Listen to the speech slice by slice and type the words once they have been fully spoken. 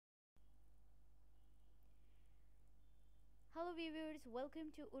Hello viewers, welcome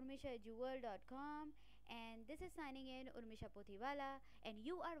to urmishaeduworld.com, and this is signing in Urmisha Pothiwala, and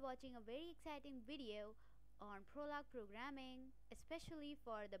you are watching a very exciting video on Prolog programming, especially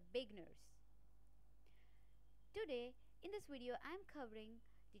for the beginners. Today in this video I am covering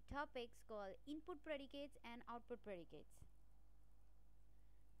the topics called input predicates and output predicates.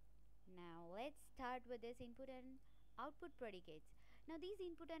 Now let's start with this input and output predicates. Now these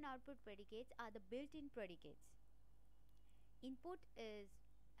input and output predicates are the built-in predicates. Input is,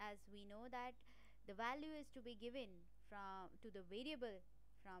 as we know, that the value is to be given to the variable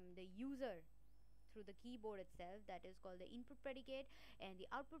from the user through the keyboard itself, that is called the input predicate, and the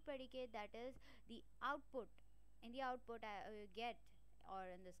output predicate, that is the output. In the output I get, or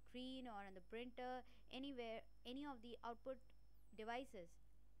on the screen or on the printer, anywhere, any of the output devices,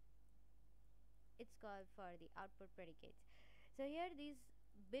 it's called for the output predicates. So here these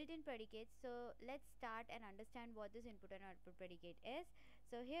built-in predicates, so let's start and understand what this input and output predicate is.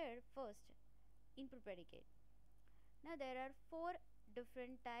 So here first, input predicate. Now there are four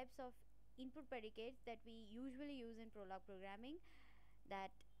different types of input predicates that we usually use in Prolog programming.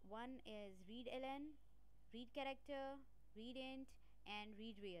 That one is readln, read character, readint, and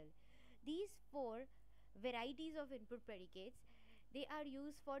readreal. These four varieties of input predicates, they are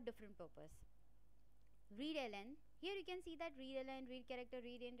used for different purpose. Readln, here you can see that readln, read character,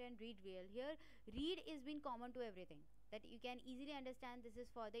 readint, and readreal. Here read is been common to everything, that you can easily understand this is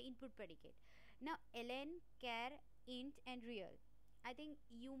for the input predicate. Now ln, char, int, and real, I think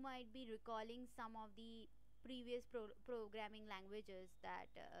you might be recalling some of the previous programming languages that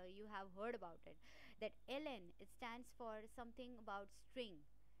you have heard about it. That ln, it stands for something about string.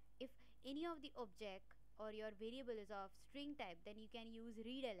 If any of the object or your variable is of string type, then you can use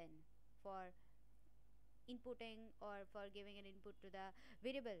readln for inputting or for giving an input to the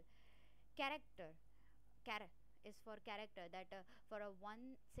variable. Character, char is for character, that for a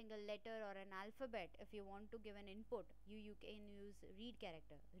one single letter or an alphabet, if you want to give an input, you can use read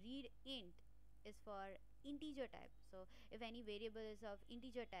character. Read int is for integer type, so if any variable is of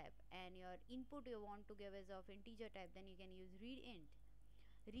integer type and your input you want to give is of integer type, then you can use read int.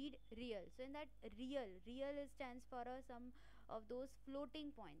 Read real, so in that real stands for some of those floating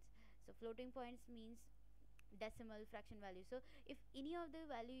points. So floating points means decimal, fraction value. So if any of the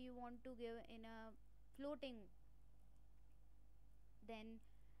value you want to give in a floating, then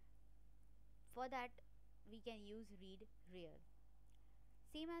for that we can use read real.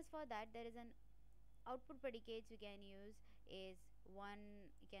 Same as for that, there is an output predicates we can use is one,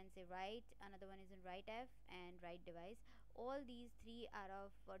 you can say write, another one is in Writef and Writedevice. All these three are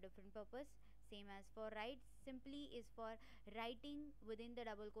of for different purpose. Same as for write, simply is for writing within the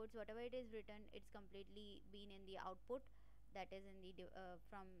double quotes, whatever it is written, it's completely been in the output, that is in the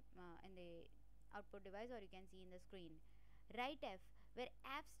in the output device, or you can see in the screen. Writef, where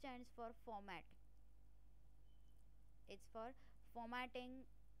F stands for format, it's for formatting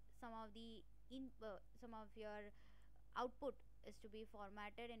some of the some of your output is to be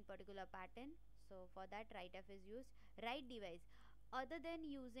formatted in particular pattern, so for that Writef is used. Writedevice, other than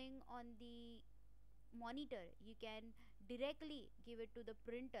using on the monitor, you can directly give it to the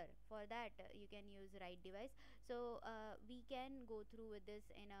printer. For that you can use Writedevice. So we can go through with this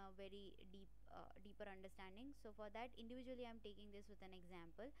in a very deeper understanding. So for that, individually I am taking this with an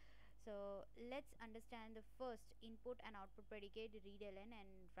example. So let's understand the first input and output predicate, readln and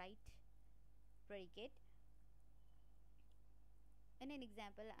write predicate. In an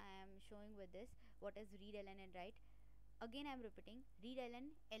example I am showing with this what is readln and write. Again I am repeating,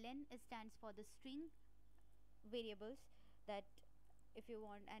 readln, ln stands for the string variables, that if you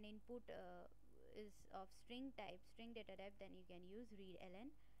want an input is of string type, string data type, then you can use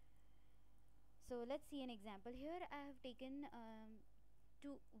readln. So let's see an example. Here I have taken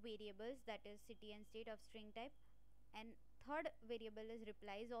two variables, that is city and state of string type, and third variable is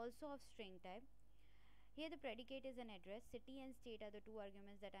replies, also of string type. Here the predicate is an address. City and state are the two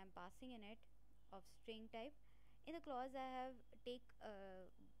arguments that I am passing in it of string type. In the clause I have take a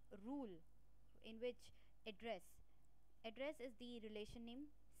rule in which address is the relation name,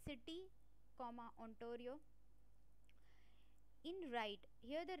 city comma Ontario. In write,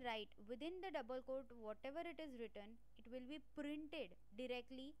 here the write, within the double quote, whatever it is written, it will be printed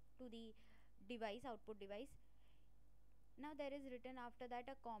directly to the device, output device. Now there is written after that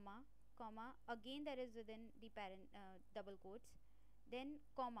a comma, again there is within the parent double quotes, then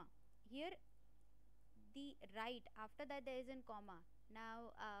comma. Here the write, after that there is a comma.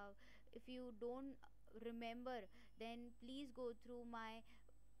 Now if you don't remember, then please go through my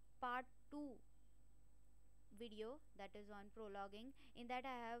part 2 video, that is on prologging. In that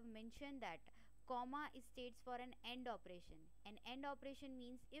I have mentioned that comma is states for an end operation. An end operation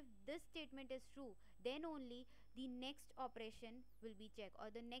means if this statement is true, then only the next operation will be checked, or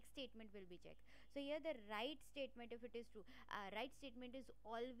the next statement will be checked. So here the right statement, if it is true, right statement is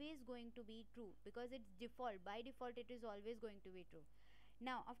always going to be true, because it's default, by default it is always going to be true.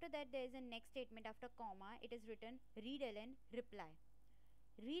 Now after that there is a next statement after comma. It is written readln reply.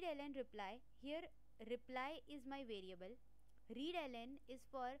 Readln reply. Here reply is my variable. Readln is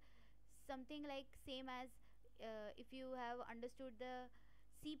for something like same as, if you have understood the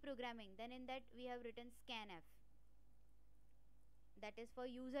C programming, then in that we have written scanf, that is for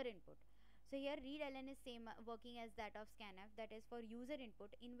user input. So here readln is same, working as that of scanf, that is for user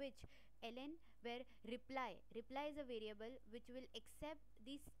input, in which ln, where reply is a variable which will accept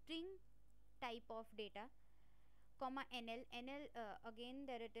the string type of data, comma nl, again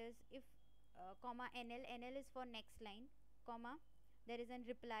there it is, if comma nl is for next line, comma there is an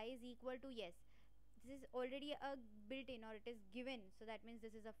reply is equal to yes. This is already a built in, or it is given, so that means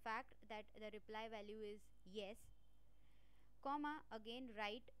this is a fact that the reply value is yes, comma again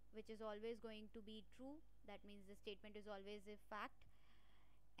write, which is always going to be true, that means the statement is always a fact,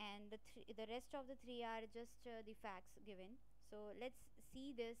 and the rest of the three are just the facts given. So let's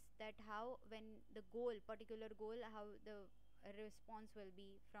see this, that how when the goal, particular goal, how the response will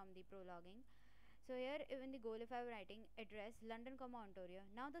be from the prologging. So here in the goal, if I'm writing address London comma Ontario,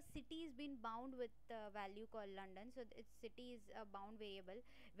 now the city is been bound with a value called London, so its city is a bound variable,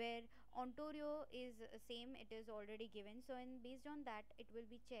 where Ontario is same, it is already given. So in based on that, it will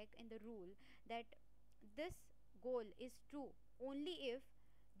be checked in the rule that this goal is true only if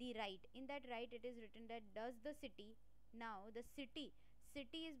the right, in that right it is written that does the city, now the city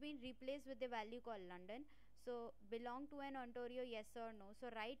is being replaced with the value called London, so belong to an Ontario, yes or no. So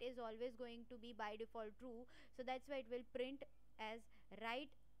right is always going to be by default true, so that's why it will print as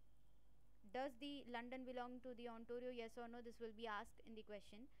right, does the London belong to the Ontario, yes or no, this will be asked in the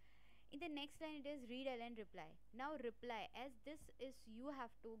question. In the next line it is readln reply. Now reply, as this is you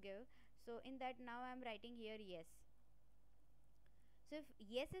have to give, so in that now I am writing here yes. So if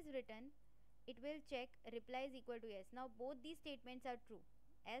yes is written, it will check reply is equal to yes. Now both these statements are true,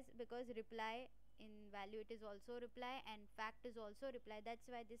 as because reply in value it is also reply, and fact is also reply, that's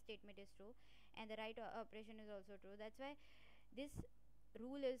why this statement is true, and the right operation is also true, that's why this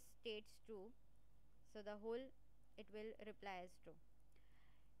rule is states true, so the whole it will reply as true.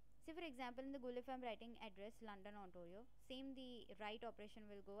 Say for example in the goal, if I'm writing address London Ontario, same the right operation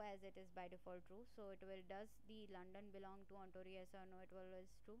will go as it is by default true, so it will does the London belong to Ontario, yes or no, it will is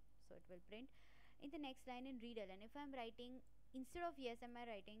true, so it will print. In the next line in readln, if I'm writing instead of yes am I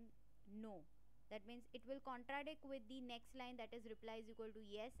writing no, that means it will contradict with the next line, that is reply is equal to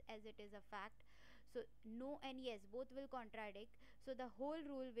yes, as it is a fact. So no and yes both will contradict, so the whole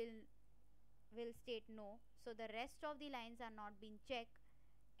rule will state no, so the rest of the lines are not being checked,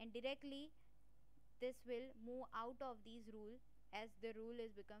 and directly this will move out of these rule, as the rule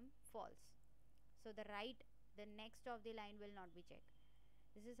is become false, so the right, the next of the line will not be checked.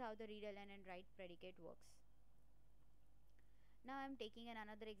 This is how the readln and write predicate works. Now I am taking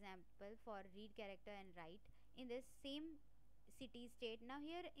another example for read character and write in this same city state. Now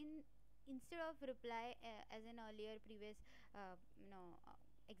here in instead of reply, as in earlier previous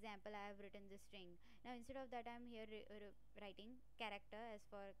example, I have written the string. Now instead of that I am here writing character as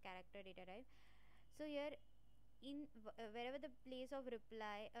for character data type. So here in wherever the place of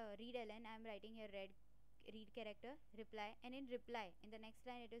reply readln, I am writing here read character reply, and in reply in the next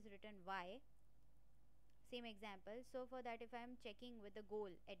line it is written y, same example. So for that, if I am checking with the goal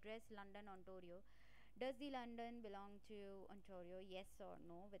address London Ontario, does the London belong to Ontario, yes or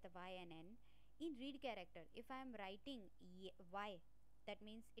no, with a y and n. In read character, if I am writing y, that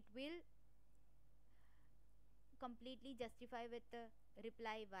means it will completely justify with the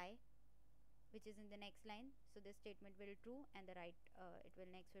reply y, which is in the next line, so this statement will true, and the right it will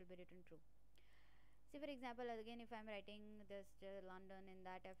next will be written true. Say for example again, if I am writing this London, in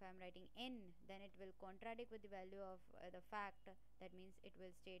that if I am writing n, then it will contradict with the value of the fact, that means it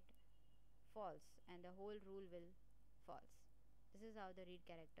will state false, and the whole rule will false. This is how the read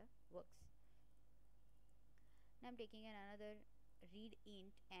character works. Now I'm taking another read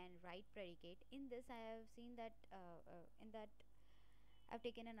int and write predicate. In this I have seen that in that I've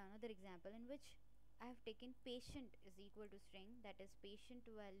taken another example in which I have taken patient is equal to string, that is patient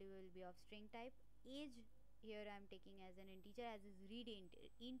value will be of string type. Age here I am taking as an integer, as is readint,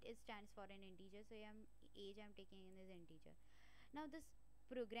 int is stands for an integer, so age I am taking in as integer. Now this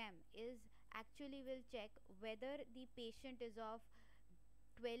program is actually will check whether the patient is of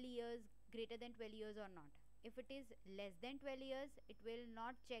 12 years, greater than 12 years or not. If it is less than 12 years, it will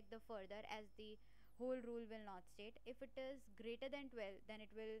not check the further, as the whole rule will not state. If it is greater than 12, then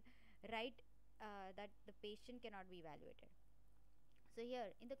it will write that the patient cannot be evaluated. So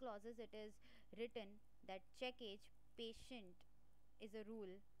here in the clauses it is written that check age patient is a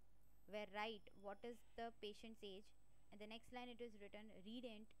rule, where write what is the patient's age, and the next line it is written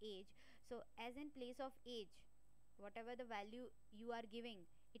readint age. So as in place of age, whatever the value you are giving,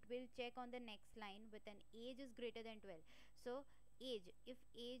 it will check on the next line with an age is greater than 12. So age, if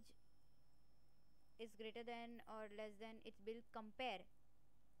age is greater than or less than, it will compare,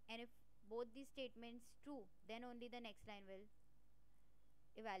 and if both these statements true, then only the next line will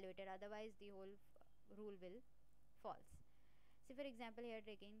evaluate it, otherwise the whole rule will false. So for example, here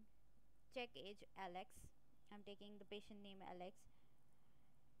taking check age Alex, I'm taking the patient name Alex.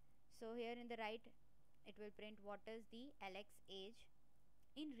 So here in the right it will print what is the Alex age.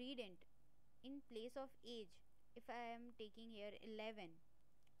 In readint, in place of age, if I am taking here 11,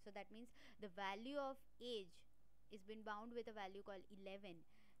 so that means the value of age is been bound with a value called 11.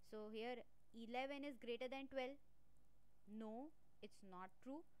 So here 11 is greater than 12. No, it's not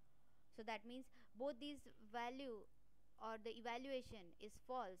true. So that means both these value or the evaluation is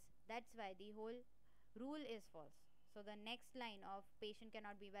false. That's why the whole rule is false. So the next line of patient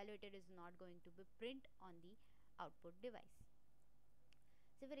cannot be evaluated is not going to be print on the output device.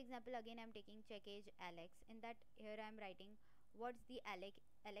 So for example, again I'm taking check age Alex. In that, here I'm writing what's the Alex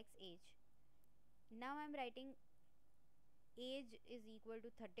age. Now I'm writing age is equal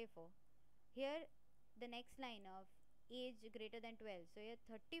to 34. Here the next line of age greater than 12. So here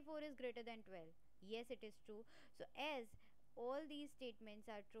 34 is greater than 12. Yes, it is true. So as all these statements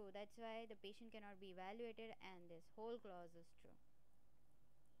are true, that's why the patient cannot be evaluated and this whole clause is true.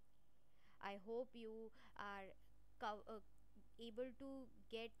 I hope you are able to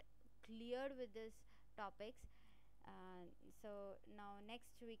get clear with this topics. So now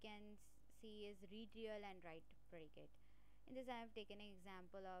next we can see is Readreal and Predicate. In this I have taken an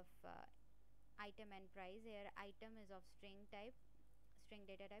example of item and price. Here item is of string type, string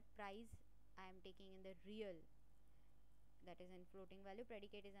data type. Price I am taking in the real, that is in floating value.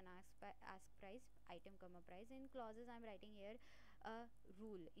 Predicate is an ask price, item comma price. In clauses I am writing here a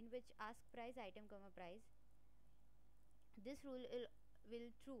rule in which ask price item comma price. This rule will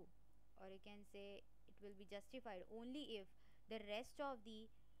true, or you can say it will be justified only if the rest of the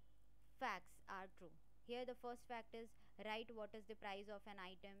facts are true. Here the first fact is write what is the price of an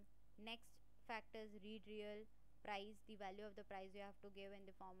item. Next fact is Readreal price, the value of the price you have to give in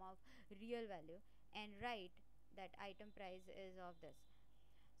the form of real value, and write that item price is of this.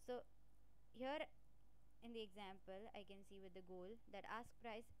 So here in the example I can see with the goal that ask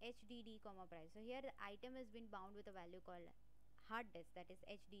price HDD comma price. So here the item has been bound with a value called hard disk, that is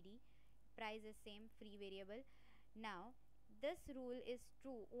HDD. Price is same, free variable. Now this rule is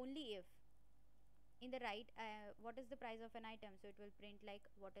true only if in the right what is the price of an item, so it will print like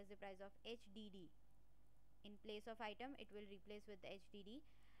what is the price of HDD. In place of item it will replace with HDD.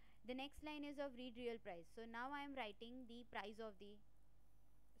 The next line is of Readreal price. So now I am writing the price of the,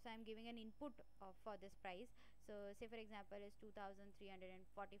 so I am giving an input for this price. So say for example is 2344.50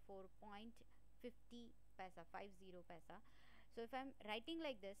 paisa, 50 paisa. So if I am writing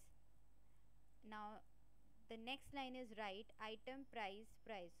like this, now the next line is write item price.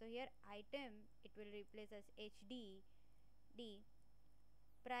 So here item it will replace as HDD.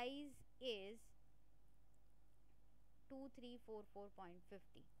 Price is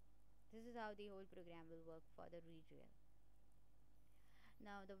 2344.50. This is how the whole program will work for the Readreal.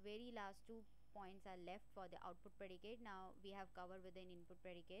 Now the very last 2 points are left for the output predicate. Now we have covered with an input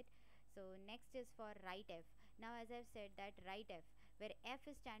predicate. So next is for Writef. Now as I've said that Writef, where F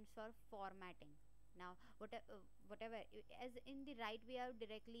stands for formatting. Now whatever as in the right we have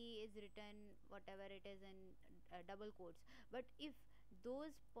directly is written whatever it is in double quotes, but if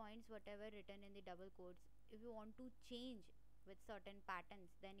those points whatever written in the double quotes, if you want to change with certain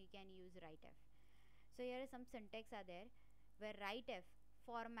patterns, then you can use Writef. So here some syntax are there where Writef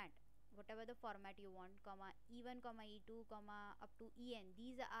format whatever the format you want, comma E1 comma E2 comma up to En,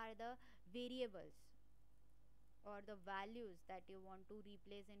 these are the variables or the values that you want to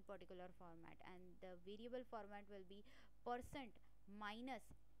replace in particular format, and the variable format will be percent minus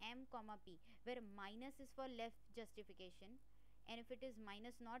m comma p, where minus is for left justification, and if it is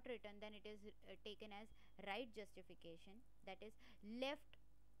minus not written then it is taken as right justification, that is left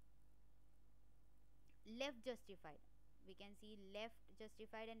justified. We can see left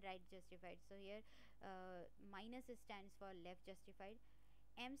justified and right justified. So here minus stands for left justified,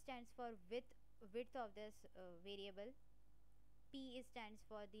 m stands for width of this variable, p stands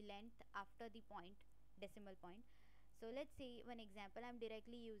for the length after the point, decimal point. So let's see one example. I'm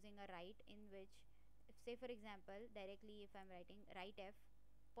directly using a write, in which, if say for example, directly if I'm writing Writef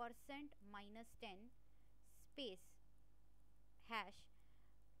percent minus 10 space hash,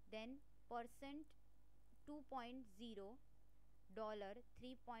 then percent 2.0 dollar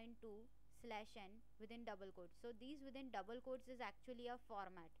 3.2 slash n within double quotes. So these within double quotes is actually a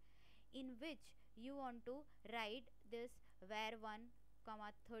format in which you want to write this var1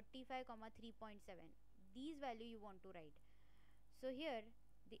 comma 35 comma 3.7, these value you want to write. So here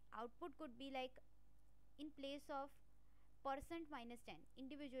the output could be like, in place of percent minus 10,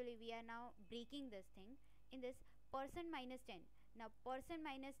 individually we are now breaking this thing in this percent minus 10. Now percent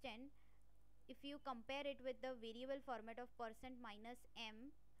minus 10, if you compare it with the variable format of percent minus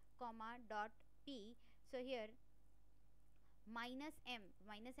m comma dot p, so here minus m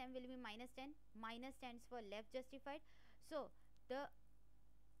will be minus 10, minus stands for left justified. So the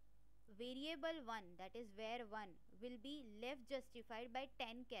variable 1, that is var1, will be left justified by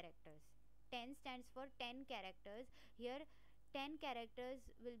 10 characters. 10 stands for 10 characters. Here 10 characters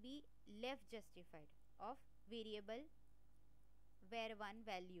will be left justified of variable var1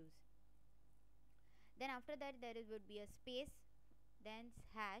 values. Then after that there would be a space, then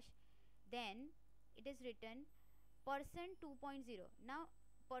hash, then it is written percent 2.0. Now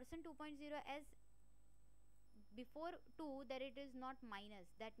percent 2.0, as before 2 that it is not minus,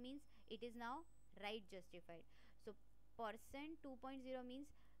 that means it is now right justified. So percent 2.0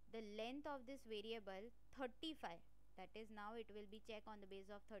 means the length of this variable 35, that is now it will be checked on the base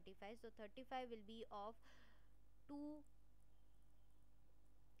of 35. So 35 will be of 2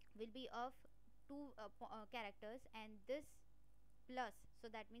 characters, and this plus, so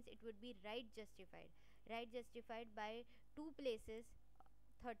that means it would be right justified by 2 places.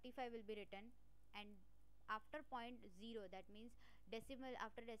 35 will be written, and after point 0, that means decimal,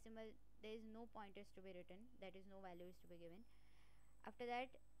 after decimal there is no pointers to be written, that is no value is to be given. After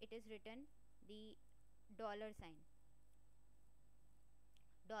that it is written the dollar sign,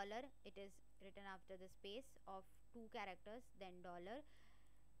 dollar, it is written after the space of 2 characters, then dollar.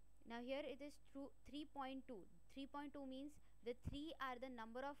 Now here it is 3.2. 3.2 means the 3 are the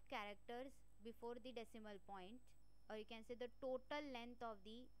number of characters before the decimal point, or you can say the total length of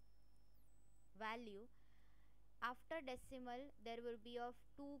the value. After decimal there will be of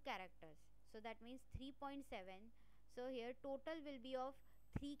 2 characters, so that means 3.7. So here total will be of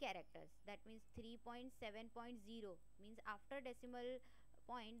 3 characters, that means 3.7.0 means after decimal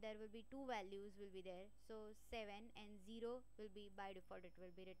point there will be 2 values will be there. So 7 and 0 will be by default, it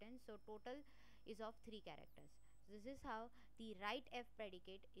will be written. So total is of 3 characters. So this is how the Writef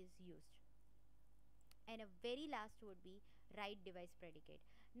predicate is used. And a very last would be Writedevice predicate.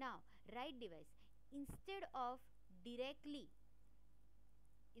 Now Writedevice, instead of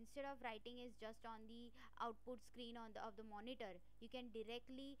writing is just on the output screen of the monitor, you can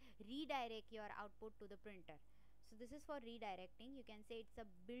directly redirect your output to the printer. So this is for redirecting. You can say it's a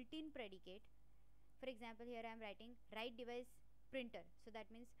built-in predicate. For example, here I am writing Writedevice printer, so that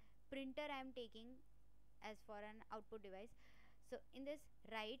means printer I am taking as for an output device. So in this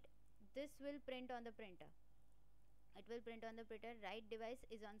write, this will print on the printer, it will print on the printer. Writedevice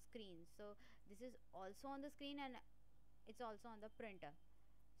is on screen, so this is also on the screen and it's also on the printer.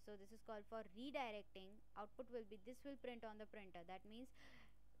 So this is called for redirecting. Output will be, this will print on the printer, that means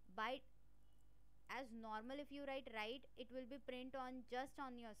by as normal if you write it will be print on just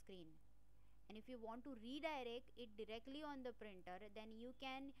on your screen, and if you want to redirect it directly on the printer, then you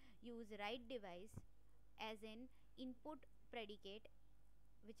can use Writedevice as an input predicate,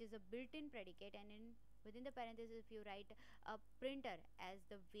 which is a built-in predicate, and within the parenthesis if you write a printer as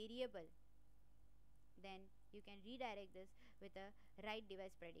the variable, then you can redirect this with a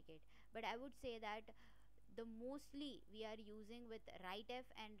Writedevice predicate. But I would say that the mostly we are using with Writef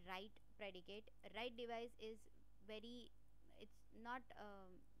and write predicate. Writedevice is very, it's not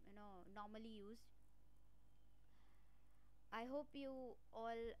normally used. I hope you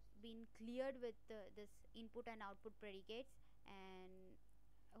all been cleared with this input and output predicates, and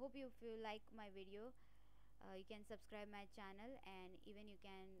I hope if you like my video, you can subscribe my channel, and even you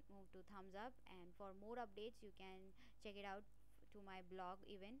can move to thumbs up, and for more updates you can check it out to my blog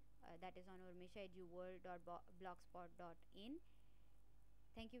even, that is on urmishaeduworld.blogspot.in.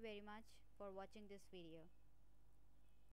 Thank you very much for watching this video.